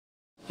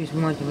Just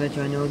want to let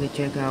y'all know to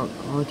check out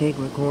Artery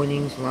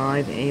Recordings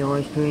live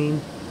AR stream.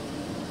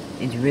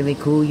 It's really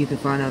cool. You can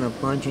find out a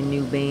bunch of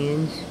new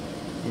bands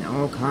and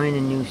all kind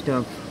of new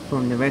stuff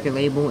from the record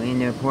label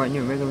and their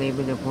partner record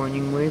label they're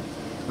partnering with,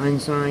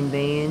 unsigned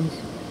bands,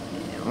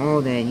 all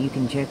that. You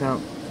can check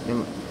out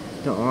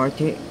the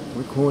Artery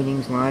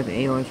Recordings live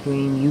AR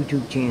stream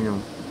YouTube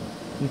channel.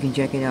 You can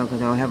check it out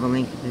because I'll have a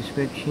link in the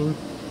description.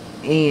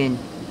 And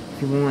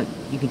if you want,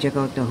 you can check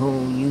out the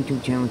whole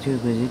YouTube channel too,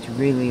 because it's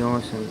really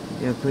awesome.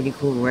 They're a pretty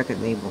cool record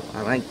label.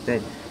 I like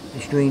the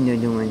stream they're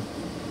doing.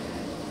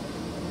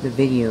 The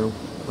video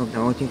of the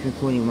Artist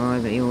Recording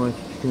Live AOR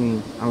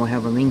stream. I will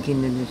have a link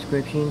in the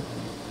description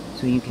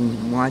so you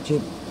can watch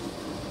it.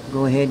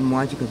 Go ahead and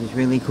watch it because it's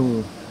really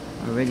cool.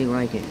 I really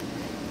like it.